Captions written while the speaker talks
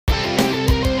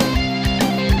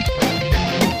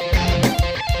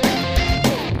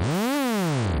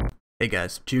Hey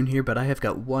guys, June here, but I have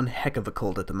got one heck of a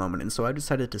cold at the moment, and so I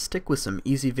decided to stick with some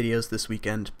easy videos this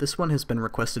weekend. This one has been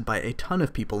requested by a ton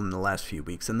of people in the last few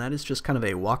weeks, and that is just kind of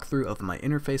a walkthrough of my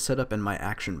interface setup and my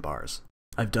action bars.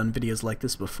 I've done videos like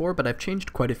this before, but I've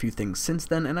changed quite a few things since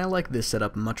then, and I like this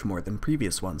setup much more than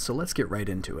previous ones, so let's get right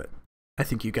into it. I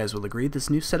think you guys will agree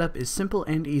this new setup is simple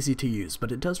and easy to use,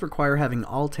 but it does require having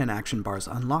all 10 action bars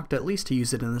unlocked at least to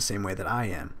use it in the same way that I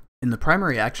am. In the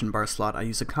primary action bar slot, I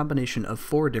use a combination of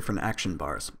 4 different action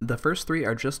bars. The first 3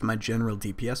 are just my general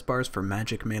DPS bars for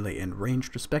magic, melee, and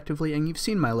ranged respectively, and you've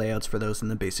seen my layouts for those in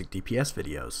the basic DPS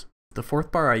videos. The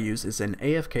 4th bar I use is an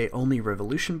AFK only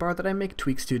revolution bar that I make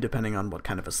tweaks to depending on what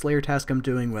kind of a slayer task I'm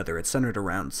doing, whether it's centered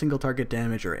around single target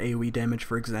damage or AoE damage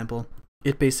for example.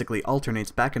 It basically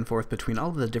alternates back and forth between all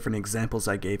of the different examples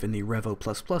I gave in the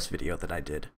Revo++ video that I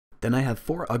did. Then I have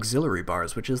 4 auxiliary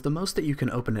bars, which is the most that you can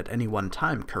open at any one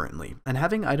time currently, and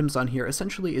having items on here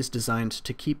essentially is designed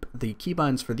to keep the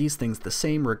keybinds for these things the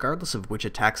same regardless of which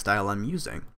attack style I'm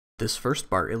using. This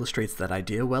first bar illustrates that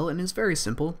idea well and is very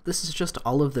simple. This is just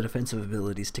all of the defensive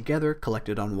abilities together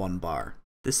collected on one bar.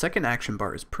 The second action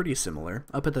bar is pretty similar.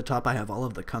 Up at the top I have all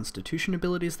of the constitution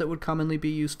abilities that would commonly be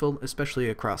useful,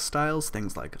 especially across styles,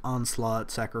 things like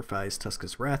Onslaught, Sacrifice,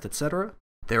 Tuska's Wrath, etc.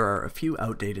 There are a few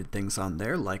outdated things on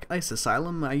there, like Ice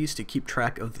Asylum. I used to keep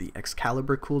track of the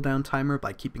Excalibur cooldown timer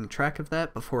by keeping track of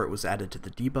that before it was added to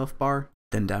the debuff bar.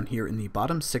 Then down here in the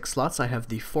bottom 6 slots I have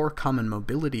the 4 common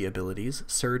mobility abilities,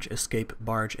 Surge, Escape,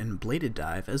 Barge, and Bladed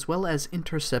Dive, as well as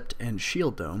Intercept and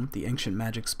Shield Dome, the ancient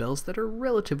magic spells that are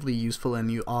relatively useful and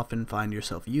you often find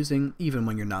yourself using, even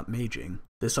when you're not maging.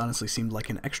 This honestly seemed like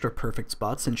an extra perfect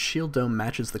spot since Shield Dome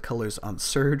matches the colors on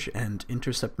Surge and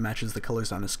Intercept matches the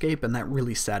colors on Escape, and that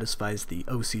really satisfies the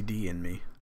OCD in me.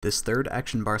 This third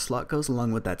action bar slot goes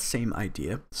along with that same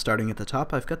idea. Starting at the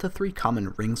top, I've got the 3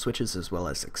 common ring switches as well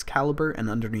as Excalibur, and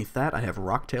underneath that I have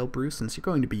Rocktail Brew since you're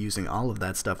going to be using all of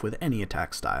that stuff with any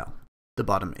attack style. The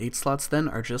bottom 8 slots then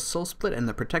are just Soul Split and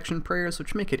the protection prayers,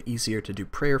 which make it easier to do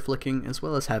prayer flicking, as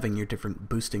well as having your different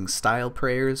boosting style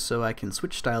prayers, so I can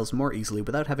switch styles more easily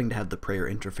without having to have the prayer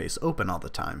interface open all the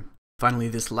time. Finally,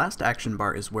 this last action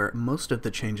bar is where most of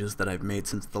the changes that I've made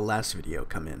since the last video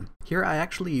come in. Here I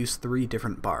actually use 3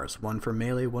 different bars, one for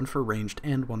melee, one for ranged,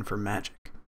 and one for magic.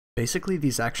 Basically,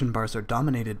 these action bars are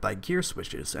dominated by gear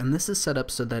switches, and this is set up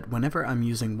so that whenever I'm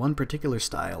using one particular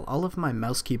style, all of my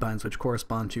mouse keybinds which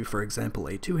correspond to, for example,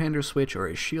 a two-hander switch or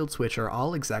a shield switch are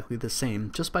all exactly the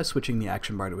same just by switching the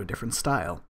action bar to a different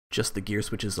style. Just the gear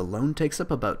switches alone takes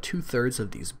up about 2/3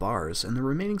 of these bars, and the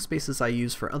remaining spaces I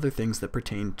use for other things that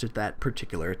pertain to that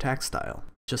particular attack style.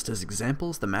 Just as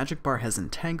examples, the magic bar has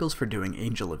entangles for doing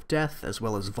Angel of Death, as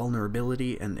well as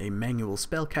vulnerability and a manual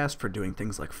spellcast for doing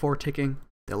things like four-ticking.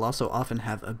 They'll also often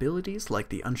have abilities like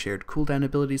the unshared cooldown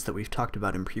abilities that we've talked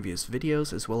about in previous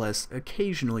videos, as well as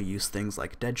occasionally use things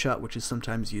like Deadshot, which is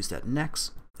sometimes used at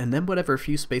necks. And then whatever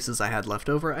few spaces I had left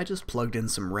over, I just plugged in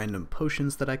some random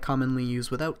potions that I commonly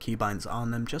use without keybinds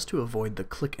on them just to avoid the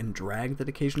click and drag that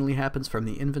occasionally happens from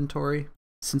the inventory.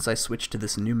 Since I switched to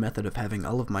this new method of having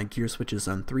all of my gear switches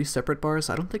on 3 separate bars,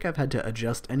 I don't think I've had to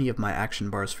adjust any of my action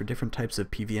bars for different types of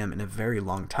PVM in a very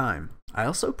long time. I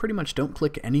also pretty much don't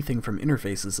click anything from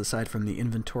interfaces aside from the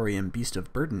inventory and Beast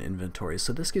of Burden inventories,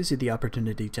 so this gives you the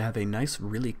opportunity to have a nice,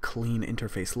 really clean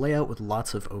interface layout with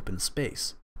lots of open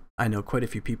space. I know quite a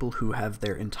few people who have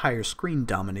their entire screen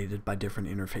dominated by different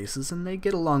interfaces, and they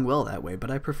get along well that way, but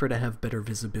I prefer to have better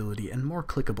visibility and more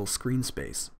clickable screen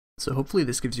space. So hopefully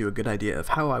this gives you a good idea of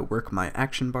how I work my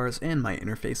action bars and my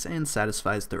interface and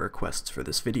satisfies the requests for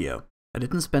this video. I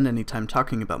didn't spend any time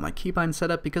talking about my keybind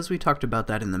setup because we talked about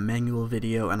that in the manual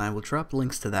video, and I will drop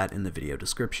links to that in the video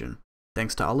description.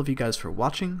 Thanks to all of you guys for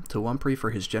watching, to Wumpri for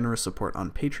his generous support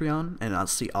on Patreon, and I'll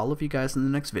see all of you guys in the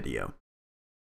next video.